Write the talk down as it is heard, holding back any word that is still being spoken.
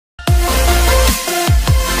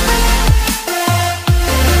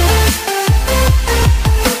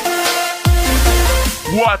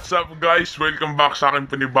What's up guys? Welcome back sa aking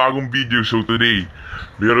panibagong video. So today,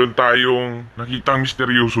 meron tayong nakitang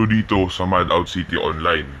misteryoso dito sa MadOut City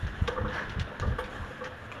Online.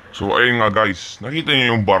 So ayun nga guys, nakita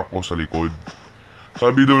niyo yung barko sa likod.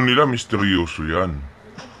 Sabi daw nila misteryoso yan.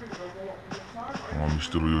 Mga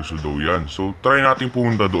misteryoso daw yan. So try natin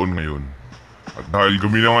pumunta doon ngayon. At dahil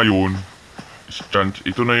gabi na ngayon,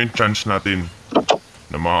 ito na yung chance natin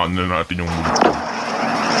na maano natin yung multo.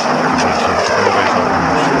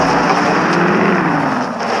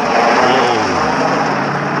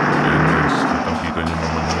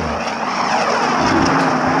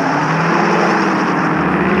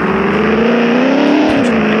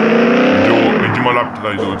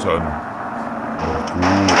 Tayo doon sa ano.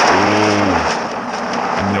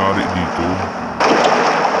 Nangyari dito.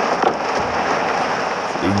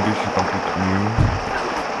 So yun guys, kitang-kita nyo yun.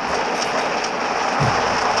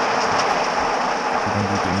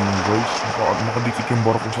 Kitang-kita nyo yun guys. Nakadikit yung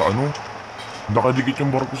barko sa ano. Nakadikit yung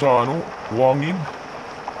barko sa ano. Wangin.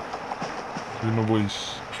 So yun na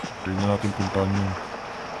boys. Try na natin puntahan yun.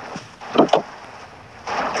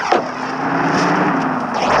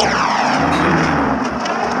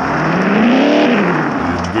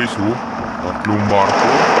 Guys, oh, tatlong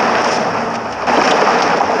barko.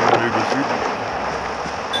 Mega ship.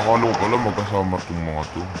 Akala ko pala magkasama itong mga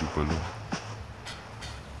to. Hindi pala.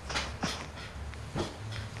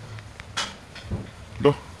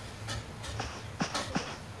 Dah.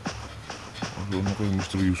 Ano na kayo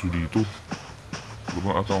misteryoso dito?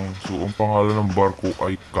 So, ang pangalan ng barko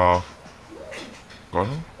ay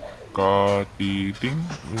Katiting?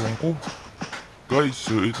 Iwan ko. Guys,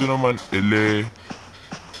 so ito naman,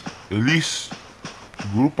 Elise.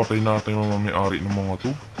 Siguro patay natin yung may-ari ng mga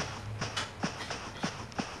to.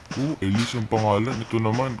 Oh, Elise ang pangalan. Ito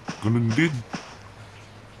naman, ganun din.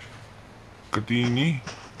 Katini.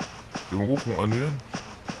 Ewan ko kung ano yan.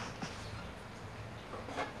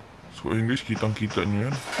 So ayun guys, kitang-kita nyo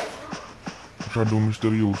yan. Masyadong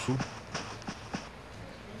misteryoso.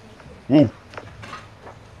 Wow!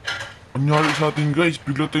 Anyari sa atin guys,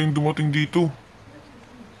 bigla tayong dumating dito.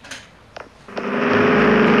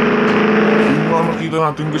 Nakita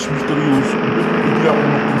natin guys misteryoso. Hindi ako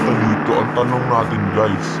napunta dito. Ang tanong natin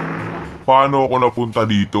guys, paano ako napunta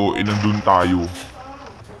dito? Nandun tayo.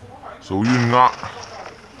 So yun nga.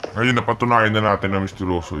 Ngayon napatunayan na natin na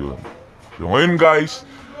misteryoso yun. So ngayon guys,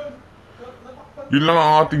 yun lang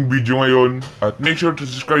ang ating video ngayon. At make sure to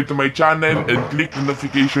subscribe to my channel and click the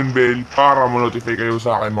notification bell para ma-notify kayo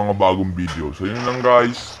sa aking mga bagong video. So yun lang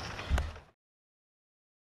guys.